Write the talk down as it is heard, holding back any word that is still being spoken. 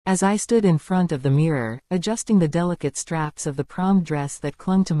As I stood in front of the mirror, adjusting the delicate straps of the prom dress that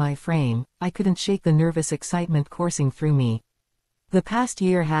clung to my frame, I couldn't shake the nervous excitement coursing through me. The past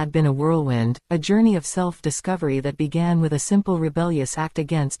year had been a whirlwind, a journey of self-discovery that began with a simple rebellious act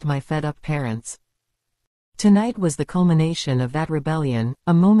against my fed-up parents. Tonight was the culmination of that rebellion,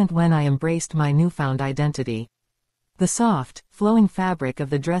 a moment when I embraced my newfound identity. The soft, flowing fabric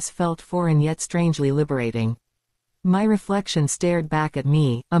of the dress felt foreign yet strangely liberating. My reflection stared back at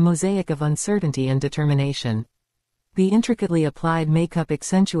me, a mosaic of uncertainty and determination. The intricately applied makeup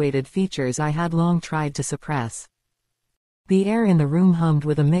accentuated features I had long tried to suppress. The air in the room hummed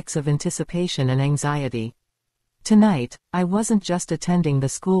with a mix of anticipation and anxiety. Tonight, I wasn't just attending the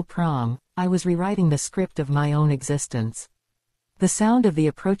school prom, I was rewriting the script of my own existence. The sound of the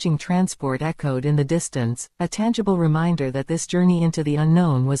approaching transport echoed in the distance, a tangible reminder that this journey into the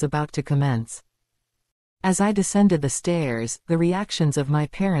unknown was about to commence. As I descended the stairs, the reactions of my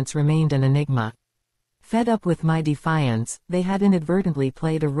parents remained an enigma. Fed up with my defiance, they had inadvertently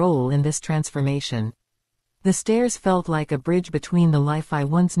played a role in this transformation. The stairs felt like a bridge between the life I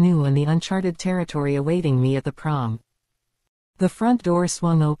once knew and the uncharted territory awaiting me at the prom. The front door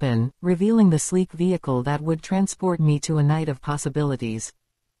swung open, revealing the sleek vehicle that would transport me to a night of possibilities.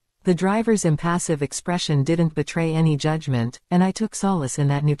 The driver's impassive expression didn't betray any judgment, and I took solace in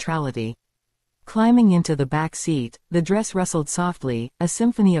that neutrality. Climbing into the back seat, the dress rustled softly, a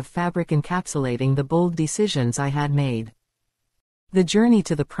symphony of fabric encapsulating the bold decisions I had made. The journey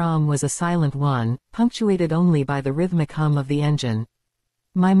to the prom was a silent one, punctuated only by the rhythmic hum of the engine.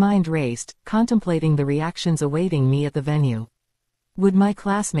 My mind raced, contemplating the reactions awaiting me at the venue. Would my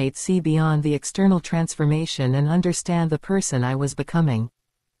classmates see beyond the external transformation and understand the person I was becoming?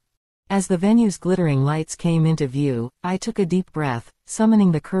 As the venue's glittering lights came into view, I took a deep breath,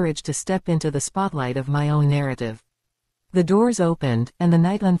 summoning the courage to step into the spotlight of my own narrative. The doors opened, and the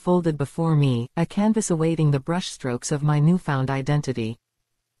night unfolded before me, a canvas awaiting the brushstrokes of my newfound identity.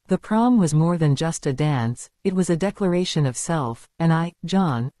 The prom was more than just a dance, it was a declaration of self, and I,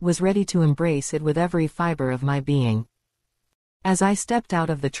 John, was ready to embrace it with every fiber of my being. As I stepped out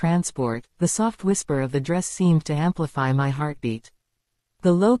of the transport, the soft whisper of the dress seemed to amplify my heartbeat.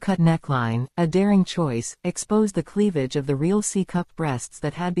 The low-cut neckline, a daring choice, exposed the cleavage of the real C-cup breasts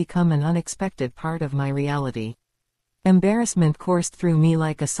that had become an unexpected part of my reality. Embarrassment coursed through me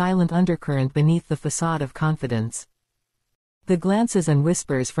like a silent undercurrent beneath the facade of confidence. The glances and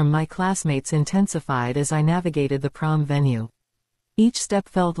whispers from my classmates intensified as I navigated the prom venue. Each step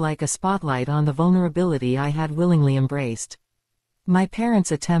felt like a spotlight on the vulnerability I had willingly embraced. My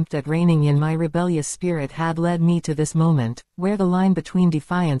parents' attempt at reining in my rebellious spirit had led me to this moment, where the line between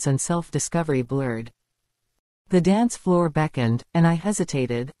defiance and self-discovery blurred. The dance floor beckoned, and I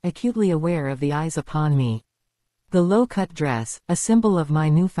hesitated, acutely aware of the eyes upon me. The low-cut dress, a symbol of my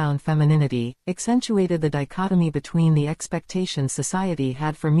newfound femininity, accentuated the dichotomy between the expectations society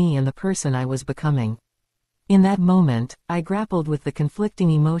had for me and the person I was becoming. In that moment, I grappled with the conflicting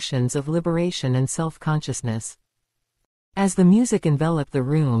emotions of liberation and self-consciousness. As the music enveloped the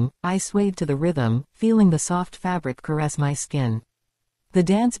room, I swayed to the rhythm, feeling the soft fabric caress my skin. The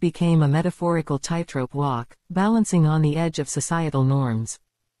dance became a metaphorical tightrope walk, balancing on the edge of societal norms.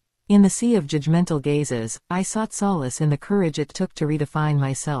 In the sea of judgmental gazes, I sought solace in the courage it took to redefine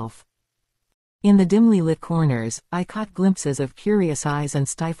myself. In the dimly lit corners, I caught glimpses of curious eyes and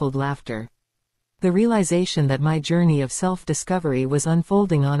stifled laughter. The realization that my journey of self-discovery was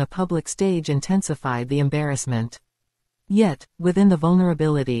unfolding on a public stage intensified the embarrassment. Yet, within the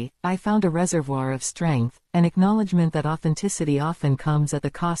vulnerability, I found a reservoir of strength, an acknowledgement that authenticity often comes at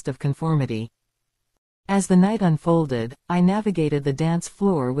the cost of conformity. As the night unfolded, I navigated the dance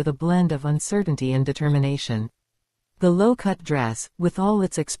floor with a blend of uncertainty and determination. The low-cut dress, with all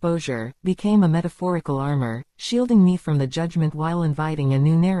its exposure, became a metaphorical armor, shielding me from the judgment while inviting a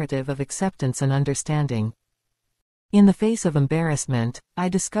new narrative of acceptance and understanding. In the face of embarrassment, I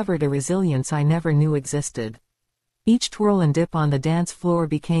discovered a resilience I never knew existed. Each twirl and dip on the dance floor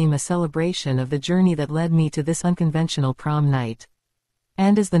became a celebration of the journey that led me to this unconventional prom night.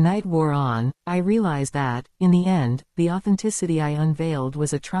 And as the night wore on, I realized that, in the end, the authenticity I unveiled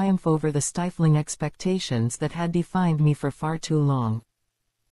was a triumph over the stifling expectations that had defined me for far too long.